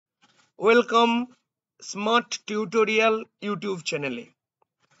Welcome smart tutorial YouTube চ্যানেলে।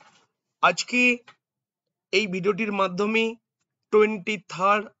 আজকে এই ভিডিওটির মাধ্যমে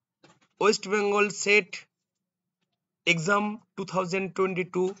 23rd West Bengal set exam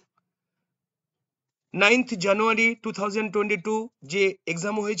 2022 9th জানুয়ারি 2022 যে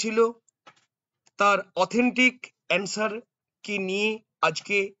এক্সাম হয়েছিল তার অথেন্টিক অ্যান্সার কি নিয়ে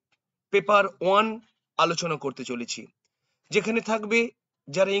আজকে পেপার 1 আলোচনা করতে চলেছি, যেখানে থাকবে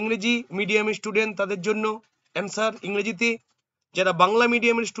যারা ইংরেজি মিডিয়ামের স্টুডেন্ট তাদের জন্য অ্যান্সার ইংরেজিতে, যারা বাংলা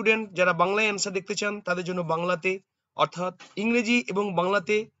মিডিয়ামের স্টুডেন্ট যারা বাংলায় অ্যান্সার দেখতে চান তাদের জন্য বাংলাতে, অর্থাৎ ইংরেজি এবং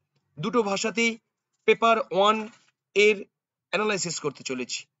বাংলাতে দুটো ভাষাতেই পেপার 1 এর অ্যানালাইসিস করতে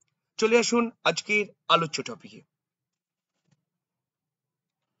চলেছি। চলে আসুন আজকের আলোচ্য টপিকে।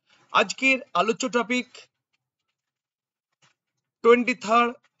 আজকের আলোচ্য topic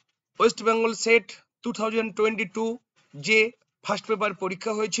 23rd West Bengal set 2022 যে ফার্স্ট পেপার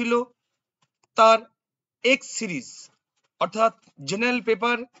পরীক্ষা হয়েছিল তার এক্স সিরিজ, অর্থাৎ জেনারেল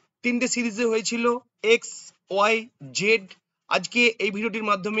পেপার তিনটে সিরিজে হয়েছিল, এক্স ওয়াই জেড। আজকে এই ভিডিওটির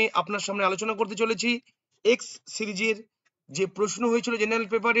মাধ্যমে আপনার সামনে আলোচনা করতে চলেছি এক্স সিরিজের যে প্রশ্ন হয়েছিল জেনারেল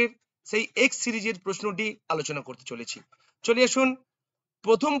পেপারের, সেই এক্স সিরিজের প্রশ্নটি আলোচনা করতে চলেছি। চলে আসুন,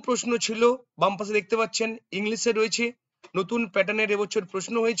 প্রথম প্রশ্ন ছিল, বাম পাশে দেখতে পাচ্ছেন ইংলিশে রয়েছে, নতুন প্যাটার্নের এবছর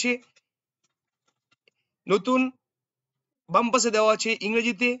প্রশ্ন হয়েছে, নতুন বাম পাশে দেওয়া আছে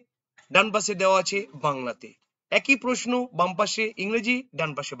ইংরেজিতে, ডান পাশে দেওয়া আছে বাংলাতে। একই প্রশ্ন, বাম পাশে ইংরেজি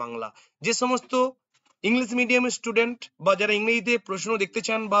ডান পাশে বাংলা। যে সমস্ত ইংলিশ মিডিয়ামের স্টুডেন্ট বা যারা ইংরেজিতে প্রশ্ন দেখতে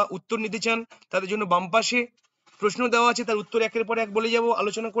চান বা উত্তর নিতে চান তাদের জন্য বাম পাশে প্রশ্ন দেওয়া আছে, তার উত্তর একের পর এক বলে যাব,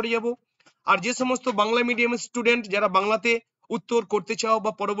 আলোচনা করে যাব। আর যে সমস্ত বাংলা মিডিয়ামের স্টুডেন্ট যারা বাংলাতে উত্তর করতে চাও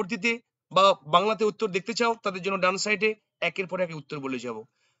বা পরবর্তীতে বা বাংলাতে উত্তর দেখতে চাও তাদের জন্য ডান সাইডে একের পর এক উত্তর বলে যাব।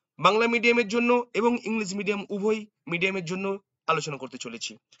 বাংলা মিডিয়ামের জন্য এবং ইংলিশ মিডিয়াম উভয় মিডিয়ামের জন্য আলোচনা করতে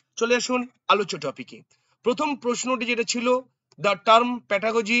চলেছি। চলে আসুন আলোচ্য টপিকে। প্রথম প্রশ্নটি যেটা ছিল, the term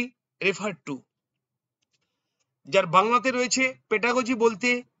pedagogy refer to, যার বাংলাতে রয়েছে পেডাগজি বলতে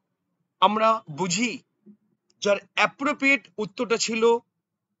আমরা বুঝি, যার অ্যাপ্রোপ্রিয়েট উত্তরটা ছিল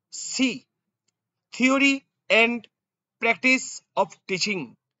C, theory and practice of teaching,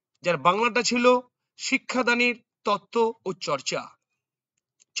 যার বাংলাটা ছিল শিক্ষাদানের তত্ত্ব ও চর্চা।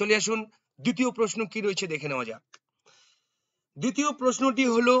 চলে আসুন দ্বিতীয় প্রশ্ন কি রয়েছে দেখে নেওয়া যাক। দ্বিতীয় প্রশ্নটি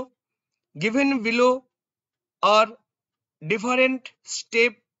হলো, given below are different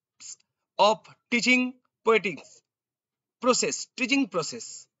steps of teaching poetics process, teaching process।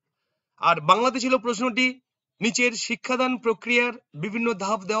 আর বাংলাতে ছিল প্রশ্নটি, নিচের শিক্ষাদান প্রক্রিয়ার বিভিন্ন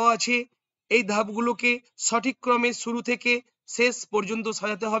ধাপ দেওয়া আছে, এই ধাপগুলোকে সঠিক ক্রমে শুরু থেকে শেষ পর্যন্ত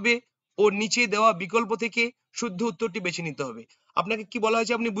সাজাতে হবে ও নিচে দেওয়া বিকল্প থেকে শুদ্ধ উত্তরটি বেছে নিতে হবে। আপনাকে কি বলা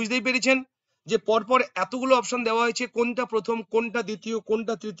হয়েছে আপনি বুঝতেই পেরেছেন যে পরপর এতগুলো অপশন দেওয়া হয়েছে, কোনটা প্রথম কোনটা দ্বিতীয়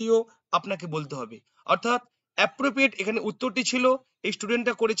কোনটা তৃতীয় আপনাকে বলতে হবে। অর্থাৎ অ্যাপ্রোপ্রিয়েট এখানে উত্তরটি ছিল, এই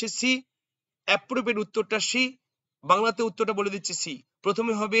স্টুডেন্টটা করেছে সি, অ্যাপ্রোপ্রিয়েট উত্তরটা সি, বাংলাতে উত্তরটা বলে দিচ্ছে সি।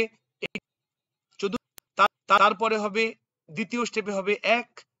 প্রথমে হবে, তারপরে হবে দ্বিতীয় স্টেপে হবে 1,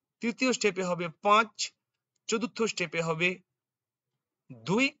 তৃতীয় স্টেপে হবে 5, চতুর্থ স্টেপে হবে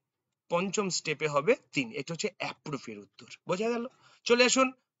 2, পঞ্চম স্টেপে হবে 3। এটা হচ্ছে অ্যাপ্রোপ্রিয়েট উত্তর, বোঝা গেল? চলে আসুন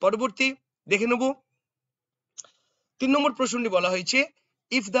পরবর্তী দেখে নেব। 3 নম্বর প্রশ্নটি বলা হয়েছে,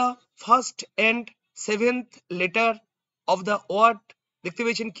 if the first and seventh letter of the word, দেখতে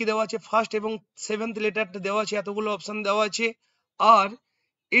পেয়েছেন কি দেওয়া আছে, ফার্স্ট এবং সেভেন্থ লেটারটা দেওয়া আছে, এতগুলো অপশন দেওয়া আছে, আর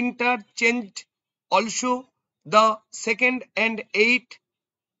interchanged also the second and 8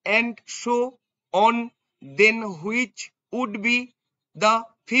 and so on, then which would be the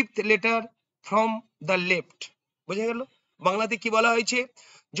fifth letter from the left? বোঝা গেল? বাংলাতে কি বলা হয়েছে,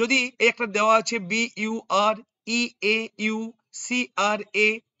 যদি এই একটা দেওয়া আছে BUREAUCRATIC,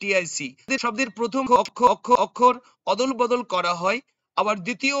 শব্দের প্রথম অক্ষর অদল বদল করা হয়, আবার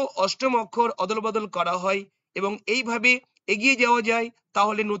দ্বিতীয় অষ্টম অক্ষর অদল বদল করা হয় এবং এইভাবে এগিয়ে যাওয়া যায়,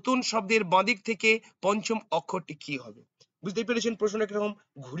 তাহলে নতুন শব্দের বাঁদিক থেকে পঞ্চম অক্ষরটি কি হবে? বুঝতেই পেরেছেন প্রশ্নটা কিরকম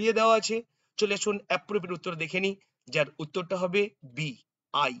ঘুরিয়ে দেওয়া আছে। চলে আসুন অ্যাপ্রোপ্রিয়েট উত্তর দেখে নিই, যার উত্তরটা হবে বি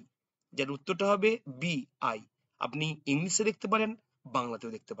আই, যার উত্তরটা হবে বি আই। আপনি ইংলিশে দেখতে পারেন,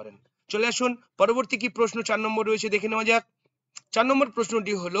 বাংলাতেও দেখতে পারেন। চলে আসুন পরবর্তী কি প্রশ্ন 4 নম্বর রয়েছে দেখে নেওয়া যাক। 4 নম্বর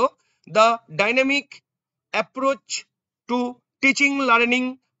প্রশ্নটি হলো, the dynamic approach to teaching learning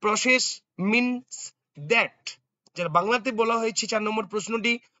process means that, যার বাংলাতে বলা হয়েছে 4 নম্বর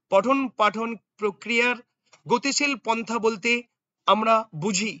প্রশ্নটি, পঠন পাঠন প্রক্রিয়ার গতিশীল পন্থা বলতে আমরা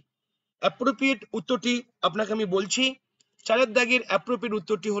বুঝি। অ্যাপ্রোপ্রিয়েট উত্তরটি আপনাকে আমি বলছি, 4 দাগের অ্যাপ্রোপ্রিয়েট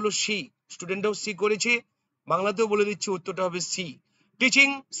উত্তরটি হলো সি, স্টুডেন্টও সি করেছে, বাংলাতেও বলে দিচ্ছি উত্তরটা হবে C. Teaching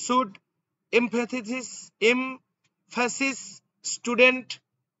should emphasis student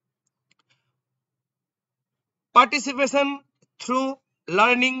participation through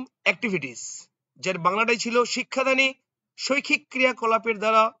learning activities, যার বাংলাটাই ছিল শিক্ষাদানে শৈক্ষিক ক্রিয়াকলাপের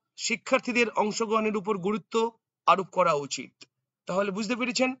দ্বারা শিক্ষার্থীদের অংশগ্রহণের উপর গুরুত্ব আরোপ করা উচিত। তাহলে বুঝতে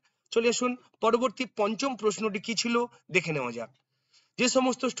পেরেছেন। চলে আসুন পরবর্তী পঞ্চম প্রশ্নটি কি ছিল দেখে নেওয়া যাক। যে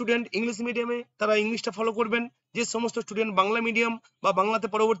সমস্ত স্টুডেন্ট ইংলিশ মিডিয়ামে তারা ইংলিশটা ফলো করবেন, যে সমস্ত স্টুডেন্ট বাংলা মিডিয়াম বা বাংলাতে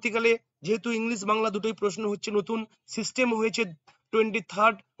পরবর্তীকালে যেহেতু ইংলিশ বাংলা দুটোই প্রশ্ন হচ্ছে, নতুন সিস্টেম হয়েছে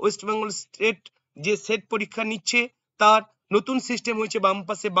 23rd ওয়েস্ট বেঙ্গল স্টেট যে সেট পরীক্ষা নিচ্ছে তার নতুন সিস্টেম হয়েছে, বাম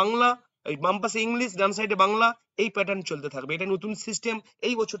পাশে বাংলা, বাম পাশে ইংলিশ, ডান সাইডে বাংলা, এই প্যাটার্ন চলতে থাকবে। এটা নতুন সিস্টেম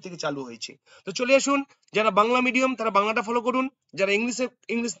এই বছর থেকে চালু হয়েছে। তো চলে আসুন, যারা বাংলা মিডিয়াম তারা বাংলাটা ফলো করুন, যারা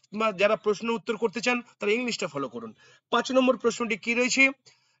ইংলিশ যারা প্রশ্ন উত্তর করতে চান তারা ইংলিশটা ফলো করুন। 5 নম্বর প্রশ্নটি কি রয়েছে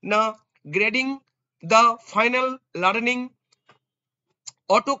না, grading the final learning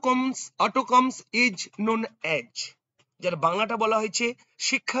outcomes is known as, যার বাংলাটা বলা হয়েছে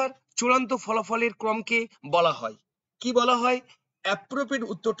শিক্ষার চূড়ান্ত ফলাফলের ক্রমকে বলা হয় কি বলা হয়? অ্যাপ্রোপ্রিয়েট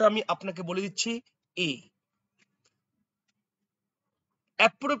উত্তরটা আমি আপনাকে বলে দিচ্ছি, এ।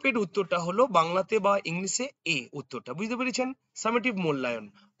 অ্যাপ্রোপ্রিয়েট উত্তরটা হলো বাংলাতে বা ইংলিশে এ উত্তরটা, বুঝতে পেরেছেন? সামেটিভ মূল্যায়ন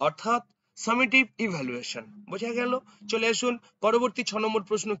অর্থাৎ সামেটিভ ইভ্যালুয়েশন, বোঝা গেল। চলে আসুন পরবর্তী 6 নম্বর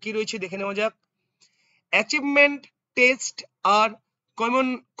প্রশ্ন কি রয়েছে দেখে নেওয়া যাক। Achievement test R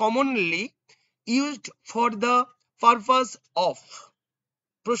commonly used for the purpose of,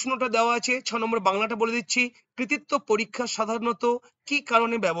 প্রশ্নটা দেওয়া আছে 6 নম্বর, বাংলাটা বলে দিচ্ছি, কৃতিত্ব পরীক্ষা সাধারণত কি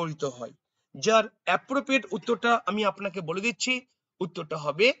কারণে ব্যবহৃত হয়? যার অ্যাপ্রোপ্রিয়েট উত্তরটা আমি আপনাকে বলে দিচ্ছি, উত্তরটা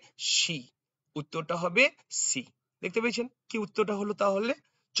হবে সি, উত্তরটা হবে সি। দেখতে পেয়েছেন কি উত্তরটা হলো? তাহলে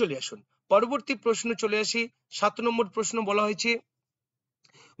চলে আসুন পরবর্তী প্রশ্ন চলে আসি। 7 নম্বর প্রশ্ন বলা হয়েছে,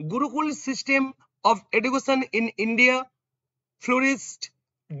 Gurukul system of education in India florist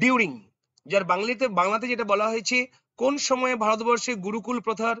during, যার বাংলাতে যেটা বলা হয়েছে, কোন সময়ে ভারতবর্ষে গুরুকুল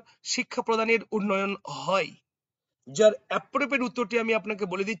প্রথার শিক্ষা প্রদানের উন্নয়ন হয়? যার অ্যাপ্রোপ্রিয়েট উত্তরটি আমি আপনাকে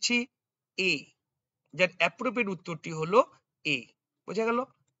বলে দিচ্ছি, এ। যার অ্যাপ্রোপ্রিয়েট উত্তরটি হলো এ, বোঝা গেল?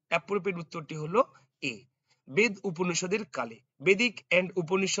 অ্যাপ্রোপ্রিয়েট উত্তরটি হলো এ, বেদ উপনিষদের কালে, বেদিক এন্ড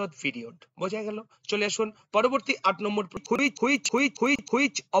উপনিষদ পিরিয়ড, বোঝা গেল। চলে আসুন পরবর্তী 8 নম্বর,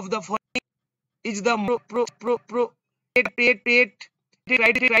 which of the following is the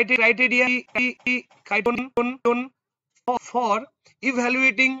criteria for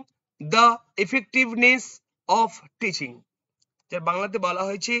evaluating the effectiveness of teaching, যার বাংলাতে বলা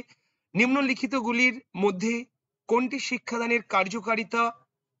হয়েছে নিম্নলিখিত গুলির মধ্যে কোনটি শিক্ষাদানের কার্যকারিতা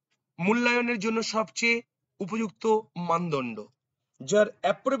মূল্যায়নের জন্য সবচেয়ে উপযুক্ত মানদণ্ড? যার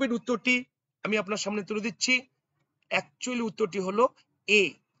অ্যাপ্রোপ্রিয়েট উত্তরটি আমি আপনার সামনে তুলে দিচ্ছি, অ্যাকচুয়ালি উত্তরটি হলো এ,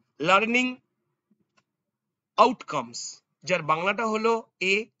 লার্নিং আউটকামস, যার বাংলাটা হলো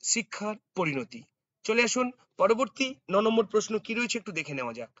এ, শিক্ষার পরিণতি। চলে আসুন পরবর্তী 9 নম্বর প্রশ্ন কি রয়েছে একটু দেখে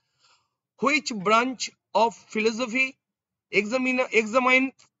নেওয়া যাক। Which branch of philosophy examine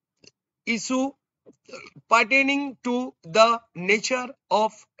issue pertaining to the nature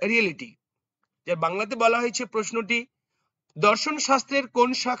of reality, যার বাংলাতে বলা হয়েছে প্রশ্নটি, দর্শন শাস্ত্রের কোন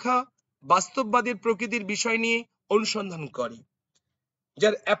শাখা বাস্তববাদের প্রকৃতির বিষয় নিয়ে অনুসন্ধান করে?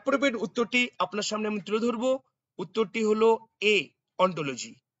 যার অ্যাপ্রোপ্রিয়েট উত্তরটি আপনার সামনে আমি তুলে ধরবো, উত্তরটি হলো এ,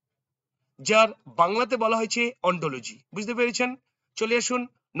 অন্টোলজি, যার বাংলাতে বলা হয়েছে অন্টোলজি, বুঝতে পেরেছেন? চলে আসুন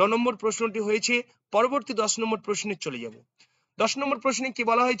 9 নম্বর প্রশ্নটি হয়েছে, পরবর্তী 10 নম্বর প্রশ্নে চলে যাব। 10 নম্বর প্রশ্নে কি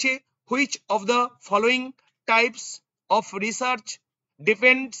বলা হয়েছে, which of the following types of research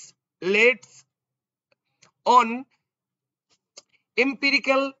depends let's on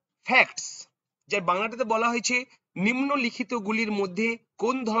empirical facts, যার বাংলাটাতে বলা হয়েছে নিম্নলিখিত গুলির মধ্যে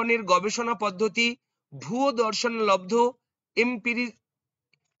কোন ধরনের গবেষণা পদ্ধতি ভূ দর্শন লব্ধ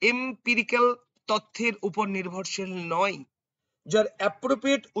এম্পিরিক্যাল তথ্যের উপর নির্ভরশীল নয়? যার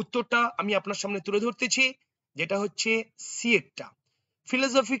অ্যাপ্রোপ্রিয়েট উত্তরটা আমি আপনার সামনে তুলে ধরতেছি, যেটা হচ্ছে সি এরটা,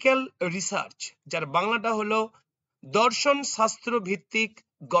 ফিলোসফিক্যাল রিসার্চ, যার বাংলাটা হলো দর্শন শাস্ত্র ভিত্তিক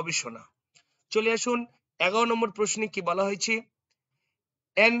গবেষণা। চলে আসুন 11 নম্বর প্রশ্নে কি বলা হয়েছে,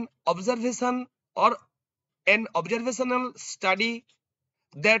 an observational study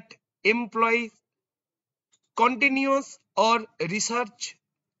that employs continuous or research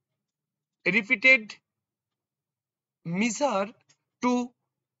repeated measure to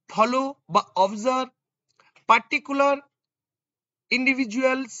follow বা observe particular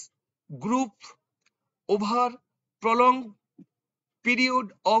individuals group over prolonged period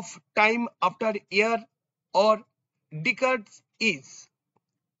of time after year or decades is,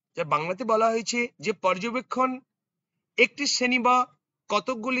 যা বাংলাতে বলা হয়েছে যে পর্যবেক্ষণ একটি শ্রেণী বা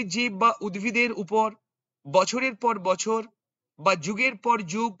কতকগুলি জীব বা উদ্ভিদের উপর বছরের পর বছর বা যুগের পর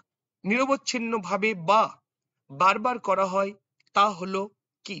যুগ নিরবচ্ছিন্নভাবে বা বারবার করা হয় তা হলো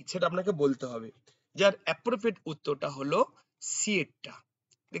কি, সেটা আপনাকে বলতে হবে। যার অ্যাপ্রোপ্রিয়েট উত্তরটা হলো সি এরটা।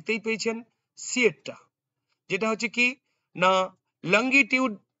 দেখতেই পেয়েছেন সি এরটা, যেটা হচ্ছে কি না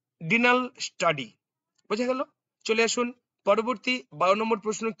লঙ্গিটিউডিনাল স্টাডি। বোঝা গেল? চলে আসুন পরবর্তী 12 নম্বর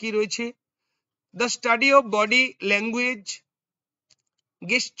প্রশ্ন কি রয়েছে। The study of body language,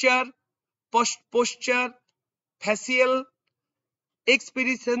 গেস্টার, poster, facial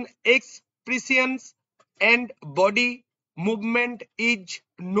expressions and body movement is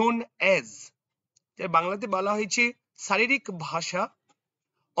known as, বাংলাতে বলা হয়েছে শারীরিক ভাষা,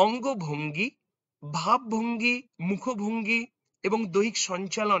 অঙ্গভঙ্গি, ভাবভঙ্গি, মুখভঙ্গি এবং দৈহিক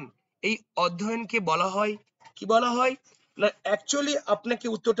সঞ্চালন এই অধ্যয়নকে বলা হয় কি বলা হয় না। অ্যাকচুয়ালি আপনাকে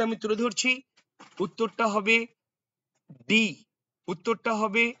উত্তরটা আমি তুলে ধরছি, উত্তরটা হবে ডি, উত্তরটা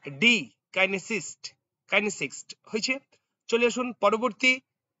হবে ডি, কাইনেসিক্স হয়েছে। চলে আসুন পরবর্তী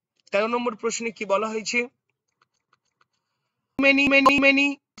 13 নম্বর প্রশ্নে কি বলা হয়েছে, many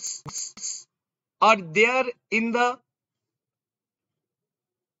are there in the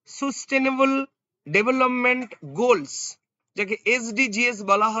sustainable development goals, যাকে SDGs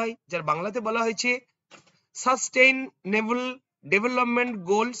বলা হয়, যার বাংলাতে বলা হয়েছে সাস্টেইনেবল ডেভেলপমেন্ট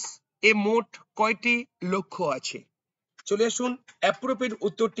গোলস এ মোট কয়টি লক্ষ্য আছে। চলে আসুন অ্যাপ্রোপ্রিয়েট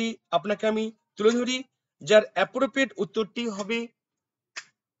উত্তরটি আপনাকে আমি তুলে ধরি, যার অ্যাপ্রোপ্রিয়েট উত্তরটি হবে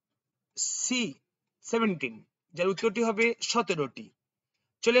সি 17, যার উত্তরটি হবে 17টি।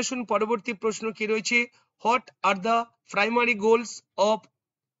 চলে আসুন পরবর্তী প্রশ্ন কি রয়েছে, what are the primary goals of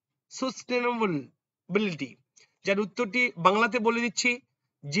sustainability, যার উত্তরটি বাংলাতে বলে দিচ্ছি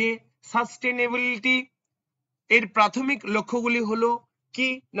যে সাস্টেনেবিলিটি এর প্রাথমিক লক্ষ্যগুলি হলো কি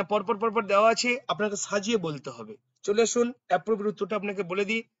না, পরপর দেওয়া আছে, আপনাকে সাজিয়ে বলতে হবে। চলে আসুন অ্যাপ্রোপ্রিয়েট উত্তরটা আপনাকে বলে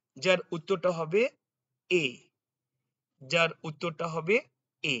দিই, যার উত্তরটা হবে এ, যার উত্তরটা হবে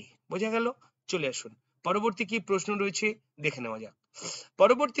এ। বোঝা গেল? চলে আসুন পরবর্তী কি প্রশ্ন রয়েছে দেখে নেওয়া যাক।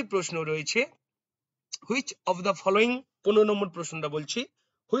 পরবর্তী প্রশ্ন রয়েছে হুইচ অফ দ্য ফলোইং, 15 নম্বর প্রশ্নটা বলছি,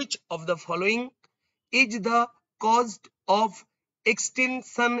 which of the following is the caused of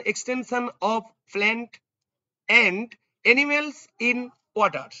extension of plant and animals in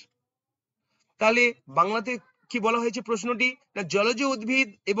water. তাহলে বাংলাতে কি বলা হয়েছে প্রশ্নটি না, জলজ উদ্ভিদ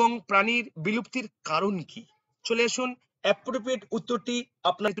এবং প্রাণীর বিলুপ্তির কারণ কি। চলে আসুন অ্যাপ্রোপ্রিয়েট উত্তরটি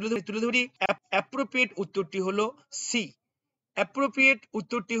আপনার তুলে ধরি, অ্যাপ্রোপ্রিয়েট উত্তরটি হলো সি, অ্যাপ্রোপ্রিয়েট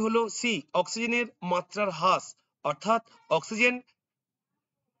উত্তরটি হলো সি, অক্সিজেনের মাত্রার হ্রাস, অর্থাৎ অক্সিজেন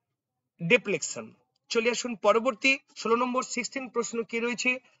ডেপ্লেকশন। চলে আসুন পরবর্তী 16 নম্বর 16 প্রশ্ন কি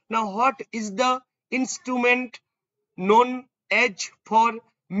রয়েছে না, what is the instrument known as for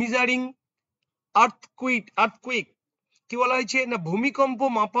measuring earthquake, কি বলা হয়েছে না, ভূমিকম্প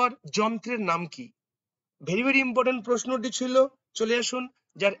মাপার যন্ত্রের নাম কি। ভেরি ইম্পর্টেন্ট প্রশ্নটি ছিল। চলে আসুন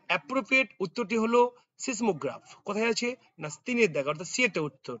যার অ্যাপ্রোপ্রিয়েট উত্তরটি হলো সিসমোগ্রাফ। কোথায় আছে না 3 এর দাগ, অর্থাৎ সি এর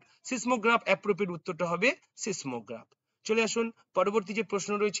উত্তর সিসমোগ্রাফ, অ্যাপ্রোপ্রিয়েট উত্তরটা হবে সিসমোগ্রাফ। চলে আসুন পরবর্তী যে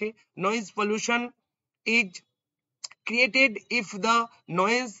প্রশ্ন রয়েছে, noise pollution is created if the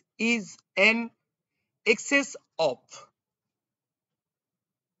noise is an access of.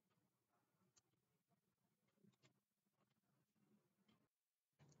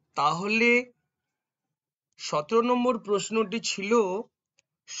 তাহলে 17 নম্বর প্রশ্নটি ছিল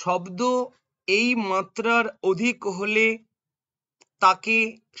শব্দ এই মাত্রার অধিক হলে তাকে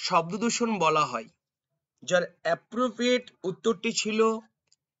শব্দদূষণ বলা হয়, যার অ্যাপ্রোপ্রিয়েট উত্তরটি ছিল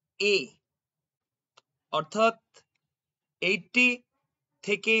এ, অর্থাৎ 80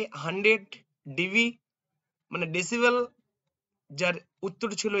 থেকে 100 ডিবি মানে ডেসিবেল, যার উত্তর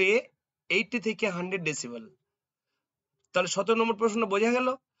ছিল এ, 80 থেকে 100 ডেসিবেল। তাহলে 17 নম্বর প্রশ্ন বোঝা গেল,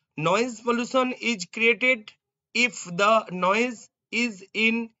 noise pollution is created if the noise is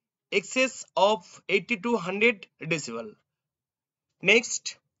in access of 80 to 100 decibel. Next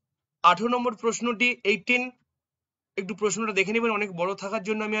 18 নম্বর প্রশ্নটি 18, একটু প্রশ্নটা দেখে নেবেন, অনেক বড় থাকার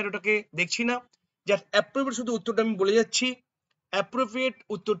জন্য আমি আর ওটাকে দেখছি না, যার অ্যাপ্রোপ্রিয়েট শুধু উত্তরটা আমি বলে যাচ্ছি, অ্যাপ্রোপ্রিয়েট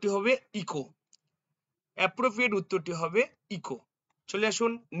উত্তরটি হবে ইকো, অ্যাপ্রোপ্রিয়েট উত্তরটি হবে ইকো। চলে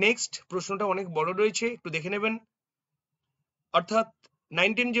আসুন নেক্সট প্রশ্নটা অনেক বড় রয়েছে, একটু দেখে নেবেন, অর্থাৎ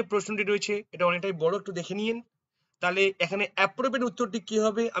 19 যে প্রশ্নটি রয়েছে এটা অনেকটাই বড়, একটু দেখে নিন। তাহলে এখানে অ্যাপ্রোপ্রিয়েট উত্তরটি কি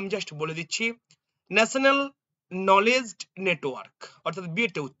হবে আমি জাস্ট বলে দিচ্ছি, ন্যাশনাল নলেজ নেটওয়ার্ক, অর্থাৎ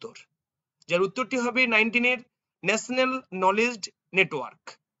বিএটা উত্তর, যার উত্তরটি হবে 19 এর ন্যাশনাল নলেজ নেটওয়ার্ক।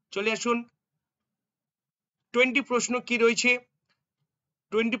 চলে আসুন 20 প্রশ্ন কি রয়েছে,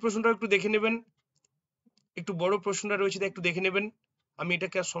 20 প্রশ্নটা একটু দেখে নেবেন, একটু বড় প্রশ্নটা রয়েছে তাই একটু দেখে নেবেন, আমি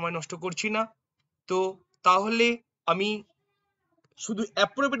এটাকে আর সময় নষ্ট করছি না। তো তাহলে আমি শুধু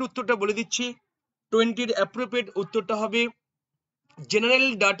অ্যাপ্রোপ্রিয়েট উত্তরটা বলে দিচ্ছি, 20 এর অ্যাপ্রোপ্রিয়েট উত্তরটা হবে জেনারেল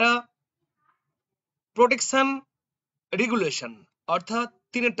ডাটা প্রোটেকশন রেগুলেশন, অর্থাৎ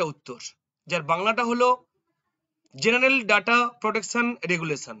 3টা উত্তর, যার বাংলাটা হলো জেনারেল ডাটা প্রোটেকশন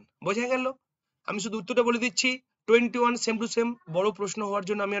রেগুলেশন। বোঝা গেল? আমি শুধু উত্তরটা বলে দিচ্ছি, 21 সেম টু সেম, বড় প্রশ্ন হওয়ার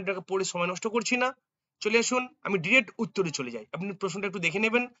জন্য আমি আপনাকে পড়ে সময় নষ্ট করছি না। চলে আসুন, আমি ডিরেক্ট উত্তরে চলে যাই। আপনি প্রশ্নটা একটু দেখে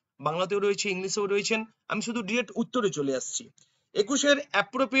নেবেন, বাংলাতেও রয়েছে, ইংলিশেও রয়েছেন। আমি শুধু ডিরেক্ট উত্তরে চলে আসছি। 21-এর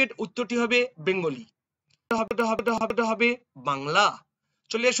অ্যাপ্রোপ্রিয়েট উত্তরটি হবে বেঙ্গলি, হবে বাংলা।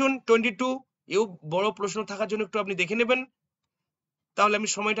 চলে আসুন 22, এও বড় প্রশ্ন থাকার জন্য একটু আপনি দেখে নেবেন, তাহলে আমি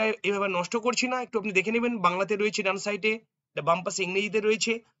সময়টা এভাবে নষ্ট করছি না, একটু আপনি দেখে নেবেন। বাংলাতে রয়েছে ডান সাইডে, বাম পাশে ইংরেজিতে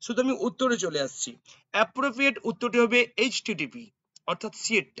রয়েছে, শুধু আমি উত্তরে চলে আসছি। অ্যাপ্রোপ্রিয়েট উত্তরটি হবে এইচটিটিপি, অর্থাৎ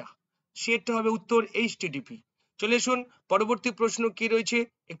সিএরটা হবে উত্তর এইচটিটিপি। চলে আসুন, পরবর্তী প্রশ্ন কি রয়েছে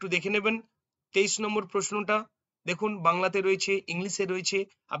একটু দেখে নেবেন। 23 নম্বর প্রশ্নটা দেখুন, বাংলাতে রয়েছে, ইংলিশে রয়েছে,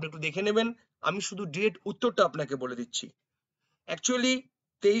 আপনি একটু দেখে নেবেন। আমি শুধু ডিরেক্ট উত্তরটা আপনাকে বলে দিচ্ছি। অ্যাকচুয়ালি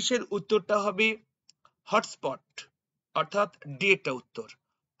 23-এর উত্তরটা হবে হটস্পট, অর্থাৎ ডিএটা উত্তর।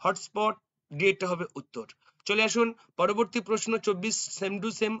 হটস্পট ডিএটা হবে উত্তর। চলে আসুন, পরবর্তী প্রশ্ন 24 সেম টু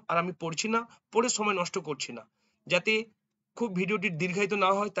সেম, আর আমি পড়ছি না, পড়ে সময় নষ্ট করছি না, যাতে খুব ভিডিওটি দীর্ঘায়িত না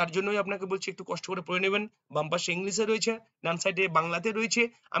হয়, তার জন্যই আপনাকে বলছি একটু কষ্ট করে পড়ে নেবেন। বাম পাশে ইংলিশে রয়েছে, ডান সাইডে বাংলাতে রয়েছে।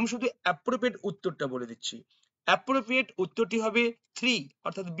 আমি শুধু অ্যাপ্রোপ্রিয়েট উত্তরটা বলে দিচ্ছি। অ্যাপ্রোপ্রিয়েট উত্তরটি হবে 3,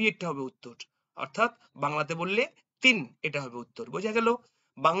 অর্থাৎ বিএডটা হবে উত্তর, অর্থাৎ বাংলাতে বললে 3, এটা হবে উত্তর। বোঝা গেল?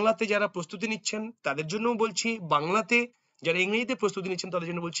 বাংলাতে যারা প্রস্তুতি নিচ্ছেন তাদের জন্যও বলছি বাংলাতে, যারা ইংরেজিতে প্রস্তুতি নিচ্ছেন তাদের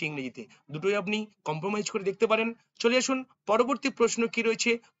জন্য বলছি ইংরেজিতে, দুটোই আপনি কম্প্রোমাইজ করে দেখতে পারেন। চলে আসুন, পরবর্তী প্রশ্ন কি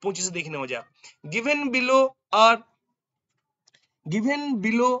রয়েছে 25-এ দেখে নেওয়া যাক। Given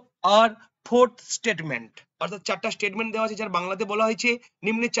below are fourth statement, অর্থাৎ 4টা স্টেটমেন্ট দেওয়া আছে, যার বাংলাতে বলা হয়েছে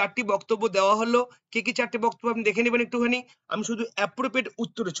নিম্নে 4টি বক্তব্য দেওয়া হলো। কি কি 4টি বক্তব্য আপনি দেখে নেবেন একটুখানি। আমি শুধু অ্যাপ্রোপ্রিয়েট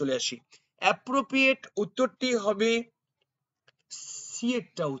উত্তরে চলে আসি। অ্যাপ্রোপ্রিয়েট উত্তরটি হবে সি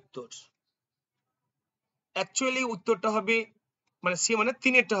এরটা উত্তর। অ্যাকচুয়ালি উত্তরটা হবে, মানে সি মানে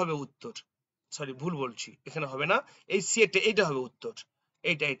 3-এরটা হবে উত্তর। সরি, ভুল বলছি, এখানে হবে না, এই সি এরটা, এইটা হবে উত্তর।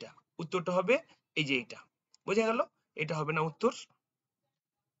 এটা উত্তরটা হবে এই যে এইটা। বোঝা গেল? এটা হবে না উত্তর।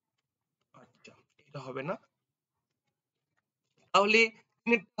 আচ্ছা, এটা হবে না, তাহলে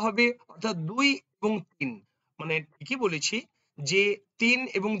 3-এরটা হবে, অর্থাৎ 2 এবং 3, মানে ঠিকই বলেছি যে 3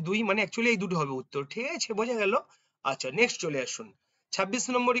 এবং 2, মানে অ্যাকচুয়ালি এই দুটো হবে উত্তর। ঠিক আছে, বোঝা গেল? আচ্ছা, নেক্সট চলে আসুন। 26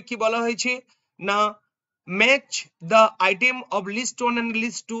 নম্বরে কি বলা হয়েছে না, match the item of list 1 and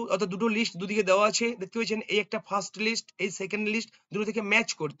list 2, অর্থাৎ দুটো লিস্ট দুদিকে দেওয়া আছে, দেখতে পাচ্ছেন, এই একটা ফার্স্ট লিস্ট, এই সেকেন্ড লিস্ট, দুটো থেকে ম্যাচ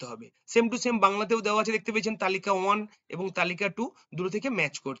করতে হবে। সেম টু সেম বাংলাতেও দেওয়া আছে, দেখতে পেয়েছেন, তালিকা 1 এবং তালিকা 2, দুটো থেকে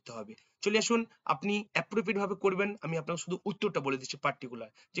ম্যাচ করতে হবে। চলে আসুন, আপনি অ্যাপ্রোপ্রিয়েট ভাবে করবেন, আমি আপনাকে শুধু উত্তরটা বলে দিচ্ছি পার্টিকুলার,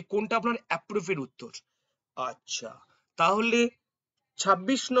 যে কোনটা আপনার অ্যাপ্রোপ্রিয়েট উত্তর। আচ্ছা, তাহলে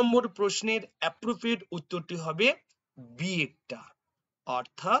 26 নম্বর প্রশ্নের অ্যাপ্রোপ্রিয়েট উত্তরটি হবে বি এরটা,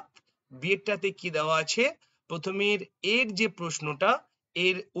 অর্থাৎ বিয়েরটাতে কি দেওয়া আছে, প্রথমের এর যে প্রশ্নটা,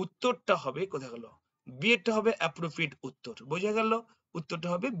 এর উত্তরটা হবে, কোথায় গেল, বিয়েরটা হবে অ্যাপ্রোপ্রিয়েট উত্তর। বোঝা গেল? উত্তরটা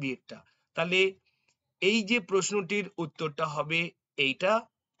হবে বিয়েরটা। তাহলে এই যে প্রশ্নটির উত্তরটা হবে এইটা।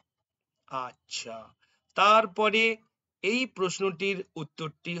 আচ্ছা, তারপরে এই প্রশ্নটির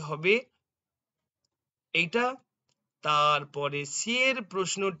উত্তরটি হবে এইটা। তারপরে সি এর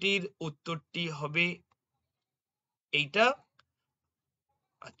প্রশ্নটির উত্তরটি হবে এইটা।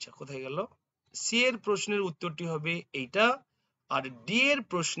 আচ্ছা, কোথায় গেল, সি এর প্রশ্নের উত্তরটি হবে এইটা, আর ডি এর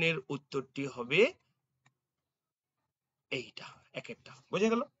প্রশ্নের উত্তরটি হবে এইটা, এক একটা। বোঝা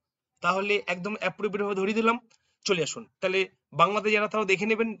গেল? তাহলে একদম অ্যাপ্রোপ্রিয়েট ভাবে ধরিয়ে দিলাম। চলে আসুন, তাহলে বাংলাতে যারা তাও দেখে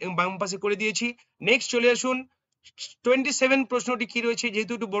নেবেন, বাম পাশে করে দিয়েছি। নেক্সট চলে আসুন, 27 প্রশ্নটি কি রয়েছে,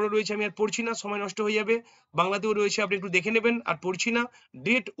 যেহেতু একটু বড় রয়েছে আমি আর পড়ছি না, সময় নষ্ট হয়ে যাবে। বাংলাতেও রয়েছে, আপনি একটু দেখে নেবেন, আর পড়ছি না,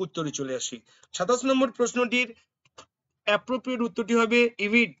 ডিরেক্ট উত্তরে চলে আসি। 27 নম্বর প্রশ্নটির অ্যাপ্রোপ্রিয়েট উত্তরটি হবে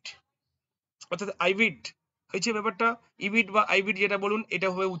ইভিট, অর্থাৎ আইভিড হয়েছে ব্যাপারটা, ইভিট বা আইভিড যেটা বলুন, এটা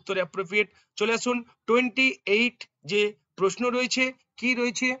হবে উত্তর অ্যাপ্রোপ্রিয়েট। চলে আসুন, 28 যে প্রশ্ন রয়েছে, কি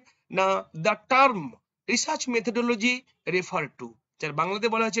রয়েছে না, the term research methodology refer to, যার বাংলাতে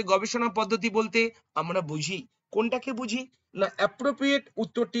বলা হয়েছে গবেষণা পদ্ধতি বলতে আমরা বুঝি, কোনটাকে বুঝি না, অ্যাপ্রোপ্রিয়েট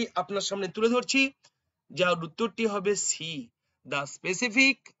উত্তরটি আপনার সামনে তুলে ধরছি, যার উত্তরটি হবে C, the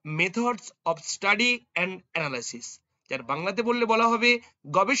specific methods of study and analysis, যার বাংলাতে বললে বলা হবে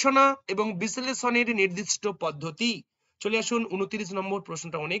গবেষণা এবং বিশ্লেষণের নির্দিষ্ট পদ্ধতি। চলে আসুন, 29 নম্বর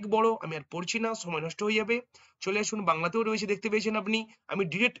প্রশ্নটা অনেক বড়, আমি আর পড়ছি না, সময় নষ্ট হয়ে যাবে। চলে আসুন, বাংলাতেও রয়েছে, দেখতে পেয়েছেন আপনি, আমি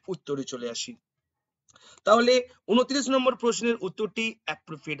ডিরেক্ট উত্তরে চলে আসি। তাহলে 29 নম্বর প্রশ্নের উত্তরটি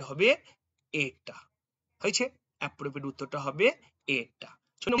অ্যাপ্রোপ্রিয়েট হবে এটা, হয়েছে, অ্যাপ্রোপ্রিয়েট উত্তরটা হবে এটা।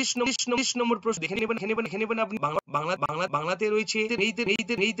 29 নম্বর প্রশ্ন দেখে নেবেন আপনি, বাংলাতে রয়েছে,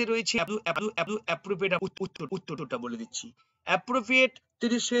 নেইতে রয়েছে, অ্যাপ্রোপ্রিয়েট উত্তরটা বলে দিচ্ছি। অ্যাপ্রোপ্রিয়েট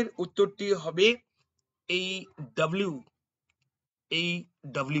 30-এর উত্তরটি হবে এই ডব্লিউ,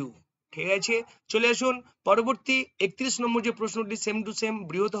 ঠিক আছে, চলে আসুন পরবর্তী 31 নম্বর যে প্রশ্নটি সেম টু সেম,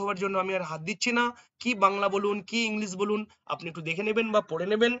 বৃহৎ হওয়ার জন্য আমি আর হাত দিচ্ছি না, কি বাংলা বলুন কি ইংলিশ বলুন আপনি একটু দেখে নেবেন বা পড়ে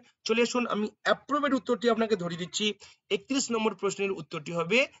নেবেন। চলে আসুন আমি অ্যাপ্রোভের উত্তরটি আপনাকে ধরিয়ে দিচ্ছি। 31 নম্বর প্রশ্নের উত্তরটি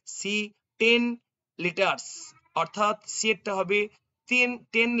হবে সি 10 লিটার্স, অর্থাৎ সি এরটা হবে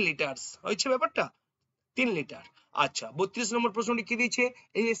 10 লিটার্স, হয়েছে ব্যাপারটা 3 লিটার। আচ্ছা 32 নম্বর প্রশ্নটি কি দিয়েছে,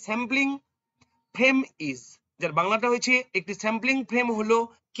 এই স্যাম্পলিং ফ্রেম ইজ, যার বাংলাটা হয়েছে একটি স্যাম্পলিং ফ্রেম হলো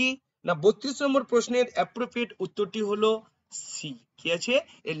কি না, 32 নম্বর প্রশ্নের অ্যাপ্রোপ্রিয়েট উত্তরটি হলো সি, কি আছে,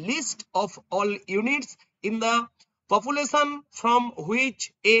 a list of all units in the population from which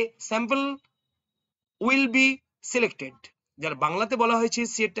a sample will be selected, যার বাংলাতে বলা হয়েছে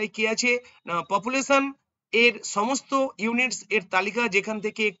সেটাই কি আছে না, পপুলেশন এর সমস্ত ইউনিটস এর তালিকা যেখান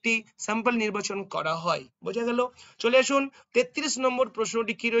থেকে একটি স্যাম্পল নির্বাচন করা হয়, বোঝা গেল। চলে আসুন 33 নম্বর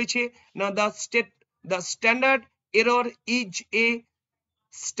প্রশ্নটি কি রয়েছে না, the standard error is a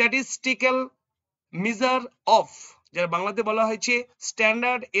statistical measure of, যার বাংলাতে বলা হয়েছে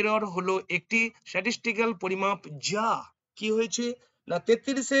স্ট্যান্ডার্ড এরর হলো একটি স্ট্যাটিস্টিক্যাল পরিমাপ, যা কি হয়েছে না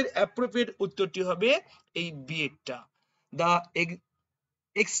 33 এর অ্যাপ্রোপ্রিয়েট উত্তরটি হবে এই B এরটা, the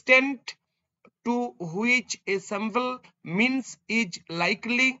extent to which a sample means is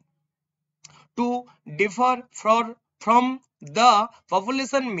likely to differ from the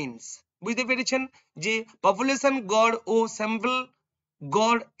population means, বুঝতে পেরেছেন যে পপুলেশন গড় ও স্যাম্পল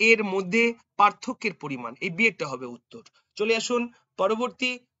গড় এর মধ্যে পার্থক্যের পরিমাণ, এই বিয়েটা হবে উত্তর। চলে আসুন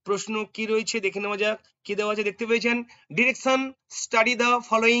পরবর্তী প্রশ্ন কি রয়েছে দেখে নেওয়া যাক, কি দেওয়া আছে দেখতে পেয়েছেন, direction study the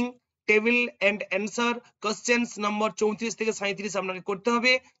following table and answer questions নম্বর 34 থেকে 37 আপনাকে করতে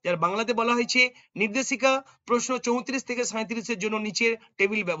হবে, যার বাংলাতে বলা হয়েছে নির্দেশিকা প্রশ্ন 34 থেকে 37 এর জন্য নিচের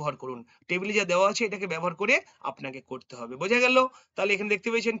টেবিল ব্যবহার করুন, টেবিলে যা দেওয়া আছে এটাকে ব্যবহার করে আপনাকে করতে হবে, বোঝা গেল। তাহলে এখানে দেখতে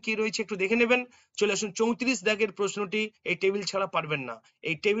পেয়েছেন কি রয়েছে একটু দেখে নেবেন। চলে আসুন 34 দাগের প্রশ্নটি এই টেবিল ছাড়া পারবেন না,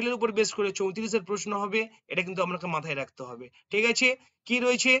 এই টেবিলের উপর বেস করে 34 এর প্রশ্ন হবে, এটা কিন্তু আপনাকে মাথায় রাখতে হবে, ঠিক আছে। কি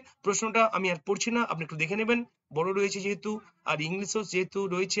রয়েছে প্রশ্নটা আমি আর পড়ছি না, আপনি একটু দেখে নেবেন, বড় রয়েছে যেহেতু আর ইংলিশও যেহেতু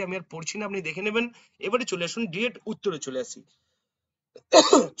রয়েছে আমি আর পড়ছি না, আপনি দেখে নেবেন। এবারে চলে আসুন ডিরেক্ট উত্তরে চলে আসি।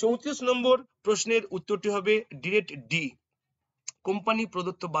 34 নম্বর প্রশ্নের উত্তরটি হবে ডিরেক্ট ডি, কোম্পানি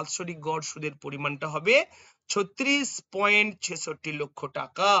প্রদত্ত বাৎসরিক গড় সুদের পরিমাণটা হবে 36.66 লক্ষ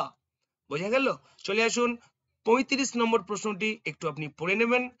টাকা, বোঝা গেল। চলে আসুন 35 নম্বর প্রশ্নটি একটু আপনি পড়ে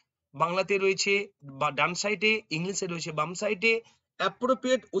নেবেন, বাংলাতে রয়েছে বা ডান সাইডে, ইংলিশে রয়েছে বাম সাইডে,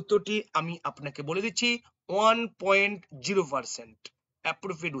 অ্যাপ্রোপ্রিয়েট উত্তরটি আমি আপনাকে বলে দিচ্ছি 1.0%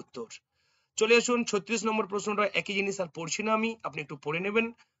 অ্যাপ্রোপ্রিয়েট উত্তর। চলে আসুন 36 নম্বর প্রশ্নটা একই জিনিস আর পড়ছি না আমি, আপনি একটু পড়ে নেবেন।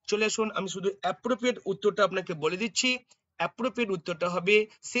 চলে আসুন আমি শুধু অ্যাপ্রোপ্রিয়েট উত্তরটা আপনাকে বলে দিচ্ছি, অ্যাপ্রোপ্রিয়েট উত্তরটা হবে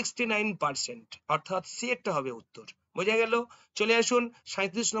 69%, অর্থাৎ সি একটা হবে উত্তর, বোঝা গেল। চলে আসুন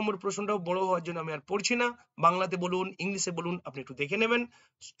 37 নম্বর প্রশ্নটাও বড় হওয়ার জন্য আমি আর পড়ছি না, বাংলাতে বলুন ইংলিশে বলুন আপনি একটু দেখে নেবেন।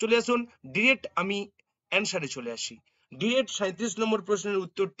 চলে আসুন ডিরেক্ট আমি অ্যান্সারে চলে আসি, ডিরেক্ট 37 নম্বর প্রশ্নের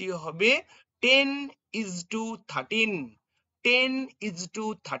উত্তরটি হবে 10:13,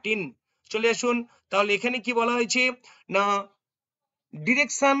 10:13। চলে আসুন তাহলে এখানে কি বলা হয়েছে না,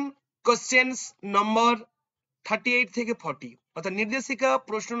 ডিরেকশন কোশ্চেন্স নম্বর 38 থেকে 40, অর্থাৎ নির্দেশিকা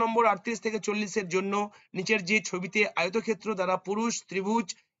প্রশ্ন নম্বর 38 থেকে 40 এর জন্য নিচের যে ছবিতে আয়তক্ষেত্র দ্বারা পুরুষ, ত্রিভুজ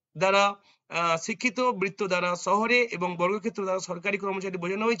দ্বারা শিক্ষিত, বৃত্ত দ্বারা শহরে এবং বর্গক্ষেত্র দ্বারা সরকারি কর্মচারী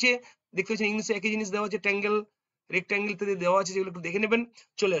বোঝানো হয়েছে, দেখতে পাচ্ছেন ইংলিশে একই জিনিস দেওয়া আছে, ট্যাঙ্গেল রেক্ট্যাঙ্গেল ইত্যাদি দেওয়া আছে, যেগুলো একটু দেখে নেবেন।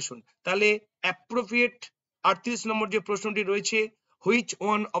 চলে আসুন তাহলে অ্যাপ্রোপ্রিয়েট 38 নম্বর যে প্রশ্নটি রয়েছে, which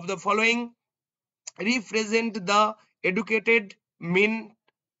one of the following represent the educated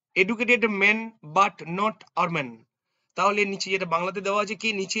men but not urban, তাহলে নিচে যেটা বাংলাতে দেওয়া আছে কি,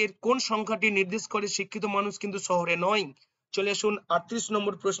 নিচের কোন সংখ্যাটি নির্দেশ করে শিক্ষিত মানুষ কিন্তু শহরে নয়। চলে আসুন 38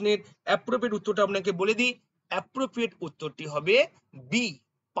 নম্বর প্রশ্নের অ্যাপ্রোপ্রিয়েট উত্তরটা আপনাকে বলে দিই, অ্যাপ্রোপ্রিয়েট উত্তরটি হবে বি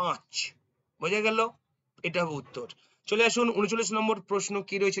 5, বোঝা গেল, এটা হবে উত্তর। চলে আসুন 39 নম্বর প্রশ্ন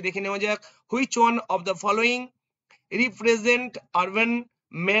কি রয়েছে দেখে নেওয়া যাক, which one of the following represent urban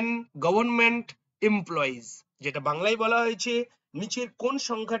main government employees, যেটা বাংলায় বলা হয়েছে নিচের কোন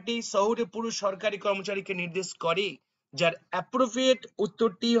সংখ্যাটি শহরে পুরুষ সরকারি কর্মচারীকে নির্দেশ করে, যার অ্যাপ্রোপ্রিয়েট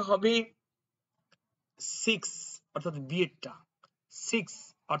উত্তরটি হবে 6, অর্থাৎ বি এরটা 6,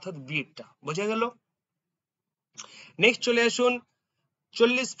 অর্থাৎ বি এরটা, বোঝা গেল। নেক্সট চলে আসুন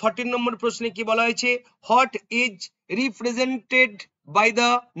 40 নম্বর প্রশ্নে কি বলা হয়েছে, what is represented by the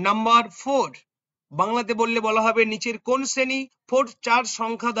number 4, বাংলাতে বললে বলা হবে নিচের কোন শ্রেণী 4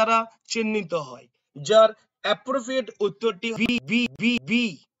 সংখ্যা দ্বারা চিহ্নিত হয়, যার অ্যাপ্রোপ্রিয়েট উত্তরটি বি,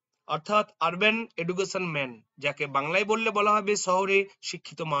 অর্থাৎ আরবান এডুকেশন ম্যান, যাকে বাংলায় বললে বলা হবে শহরে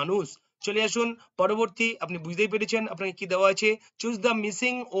শিক্ষিত মানুষ। চলে আসুন পরবর্তী, আপনি বুঝতেই পেরেছেন আপনাকে কি দেওয়া আছে, choose the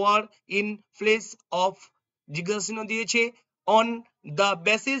missing word in place of, জিজ্ঞাসা চিহ্ন দিয়েছে, on the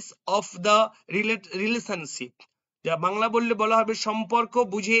basis of the relationship. যা বাংলা বললে বলা হবে সম্পর্ক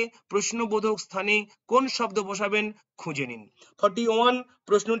বুঝে প্রশ্নবোধক স্থানে কোন শব্দ বসাবেন খুঁজে নিন। 41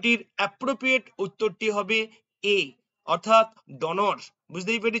 প্রশ্নটির অ্যাপ্রোপ্রিয়েট উত্তরটি হবে এ, অর্থাৎ ডনর।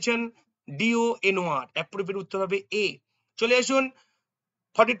 বুঝতেই পেরেছেন, DONOR, অ্যাপ্রোপ্রিয়েট উত্তর হবে এ। চলে আসুন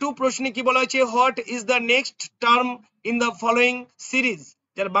 42 প্রশ্নে কি বলা হয়েছে, what is the next term in the following series.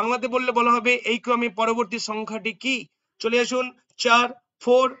 যার বাংলাতে বললে বলা হবে এই ক্রমে পরবর্তী সংখ্যাটি কি। চলে আসুন 4,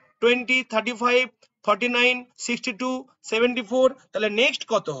 4, 20, 35, 49, 62, 74, তাহলে নেক্সট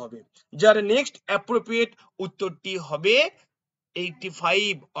কত হবে? যার নেক্সট অ্যাপ্রোপ্রিয়েট উত্তরটি হবে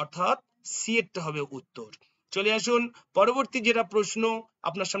 85, অর্থাৎ সি এরটা হবে উত্তর। চলে আসুন পরবর্তী যেটা প্রশ্ন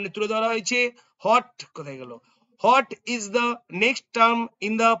আপনার সামনে তুলে ধরা হয়েছে, হোয়াট, কোথায় গেল, what is the next term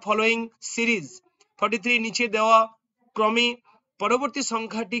in the following series. 43 নিচে দেওয়া ক্রমে পরবর্তী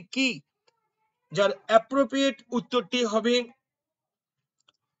সংখ্যাটি কি। যার অ্যাপ্রোপ্রিয়েট উত্তরটি হবে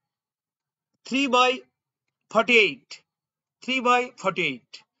 3/48, 3/48।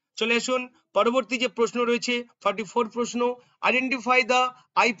 চলে আসুন পরবর্তী যে প্রশ্ন রয়েছে 44 প্রশ্ন, identify the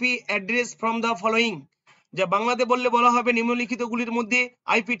IP address from the following. যা বাংলাতে বললে বলা হবে নিম্নলিখিত গুলির মধ্যে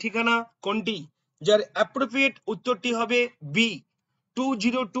আইপি ঠিকানা কোনটি। যার অ্যাপ্রোপ্রিয়েট উত্তরটি হবে বি,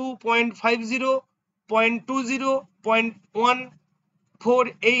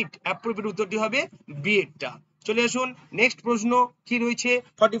 202.50.20.148, অ্যাপ্রোপ্রিয়েট উত্তরটি হবে বি এরটা। চলে আসুন নেক্সট প্রশ্ন কি রয়েছে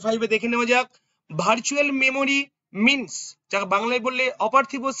 45 এ দেখে নেওয়া যাক। ভার্চুয়াল মেমোরি মিনস, যাকে বাংলায় বললে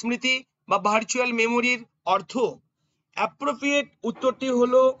অপার্থিব স্মৃতি বা ভার্চুয়াল মেমোরির অর্থ। অ্যাপ্রোপ্রিয়েট উত্তরটি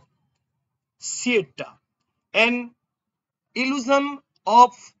হলো C এরটা, an illusion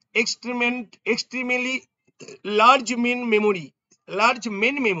of extremely large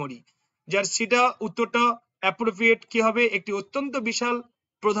main memory. যার সেটা উত্তরটা অ্যাপ্রোপ্রিয়েট কি হবে, একটি অত্যন্ত বিশাল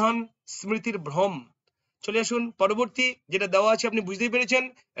প্রধান স্মৃতির ভ্রম। চলে আসুন পরবর্তী যেটা দেওয়া আছে, আপনি বুঝতেই পেরেছেন,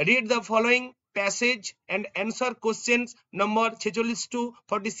 read the following passage and answer question number 46 to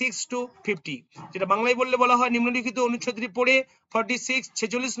 46 to 50। যেটা বাংলায় বললে বলা হয় নিম্নলিখিত অনুচ্ছেদটি পড়ে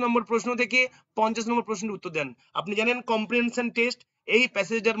 46 নম্বর প্রশ্ন থেকে 50 নম্বর প্রশ্নের উত্তর দেন। আপনি জানেন কম্প্রিহেনশন টেস্ট এই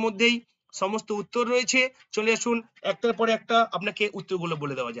প্যাসেজটার মধ্যেই সমস্ত উত্তর রয়েছে। চলে আসুন একটার পরে একটা আপনাকে উত্তরগুলো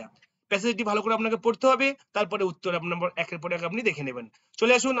বলে দেওয়া যাক। প্যাসেজটি ভালো করে আপনাকে পড়তে হবে, তারপরে উত্তর আপনার একের পর এক আপনি দেখে নেবেন।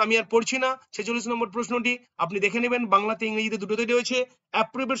 চলে আসুন, আমি আর পড়ছি না, 46 নম্বর প্রশ্নটি আপনি দেখে নেবেন, বাংলাতে ইংরেজিতে দুটোতে রয়েছে।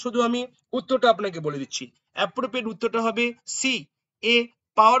 অ্যাপ্রোপ্রিয়েট শুধু আমি উত্তরটা আপনাকে বলে দিচ্ছি, অ্যাপ্রোপ্রিয়েট উত্তরটা হবে সি, এ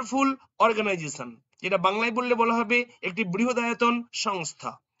পাওয়ারফুল অর্গানাইজেশন। যেটা বাংলায় বললে বলা হবে একটি বৃহদায়তন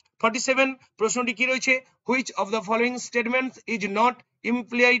সংস্থা। 47 প্রশ্নটি কি রয়েছে, which of the following statements is not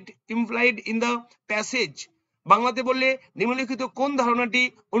implied in the passage. বাংলাতে বললে নিম্নলিখিত কোন ধারণাটি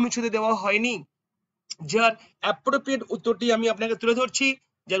অনুচ্ছেদে দেওয়া হয়নি। যার অ্যাপ্রোপ্রিয়েট উত্তরটি আমি আপনাকে তুলে ধরছি,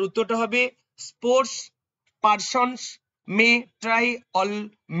 যার উত্তরটা হবে sports persons may try all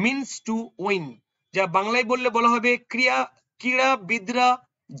means to win. যা বাংলায় বললে বলা হবে ক্রীড়াবিদরা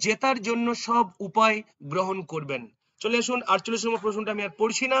জেতার জন্য সব উপায় গ্রহণ করবেন। চলে আসুন 48 নম্বর প্রশ্নটা আমি আর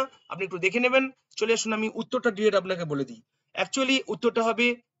পড়ছি না, আপনি একটু দেখে নেবেন। চলে আসুন আমি উত্তরটা ডিরেক্ট আপনাকে বলে দিই। অ্যাকচুয়ালি উত্তরটা হবে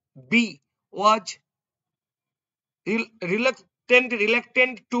B, was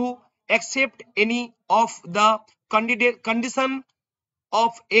reluctant to accept any of the condition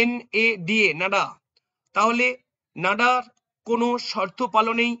of NADA। তাহলে নাডার কোনো শর্ত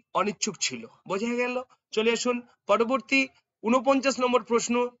পালনেই অনিচ্ছুক ছিল, বোঝা গেল। চলে আসুন পরবর্তী 49 নম্বর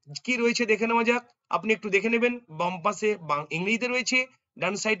প্রশ্ন কি রয়েছে দেখে নেওয়া যাক। আপনি একটু দেখে নেবেন, বাম পাশে ইংরেজিতে রয়েছে,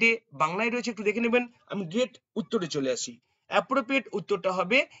 ডান সাইডে বাংলায় রয়েছে, একটু দেখে নেবেন। আমি ডিরেক্ট উত্তরে চলে আসি। অ্যাপ্রোপ্রিয়েট উত্তরটা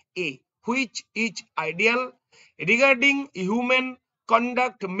হবে এ, which is ideal regarding human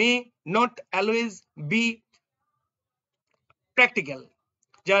conduct may not always be practical।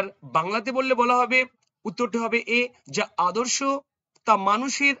 যার বাংলাতে বললে বলা হবে উত্তরটি হবে এ, যা আদর্শ তা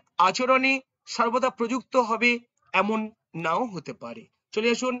মানুষের আচরণে সর্বদা প্রযুক্ত হবে এমন নাও হতে পারে। চলে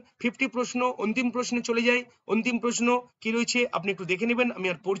আসুন 50 প্রশ্ন, অন্তিম প্রশ্নে চলে যাই। অন্তিম প্রশ্ন কি রয়েছে আপনি একটু দেখে নেবেন, আমি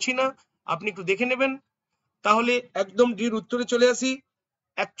আর পড়ছি না, আপনি একটু দেখে নেবেন। তাহলে একদম ডির উত্তরে চলে আসি।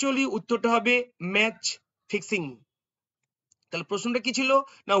 অ্যাকচুয়ালি উত্তরটা হবে ম্যাচ ফিক্সিং। তাহলে প্রশ্নটা কি ছিল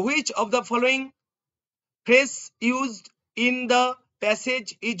না, which of the following phrase used in the passage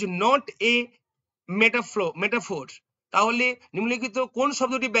is not a metaphor. তাহলে নিম্নলিখিত কোন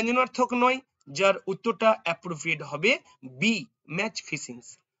শব্দটি ব্যঞ্জনার্থক নয়। যার উত্তরটা অ্যাপ্রোপ্রিয়েট হবে বি, ম্যাচ ফিক্সিং।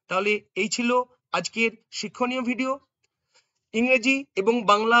 তাহলে এই ছিল আজকের শিক্ষণীয় ভিডিও। ইংরেজি এবং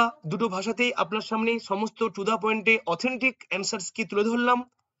বাংলা দুটো ভাষাতেই আপনার সামনে সমস্ত টু দা পয়েন্টে অথেন্টিক অ্যান্সার্স কি তুলে ধরলাম।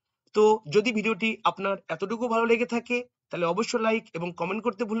 তো যদি ভিডিওটি আপনার এতটুকু ভালো লেগে থাকে তাহলে অবশ্যই লাইক এবং কমেন্ট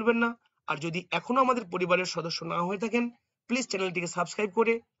করতে ভুলবেন না। আর যদি এখনো আমাদের পরিবারের সদস্য না হয়ে থাকেন প্লিজ চ্যানেলটিকে সাবস্ক্রাইব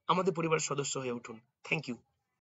করে আমাদের পরিবারের সদস্য হয়ে উঠুন। Thank you.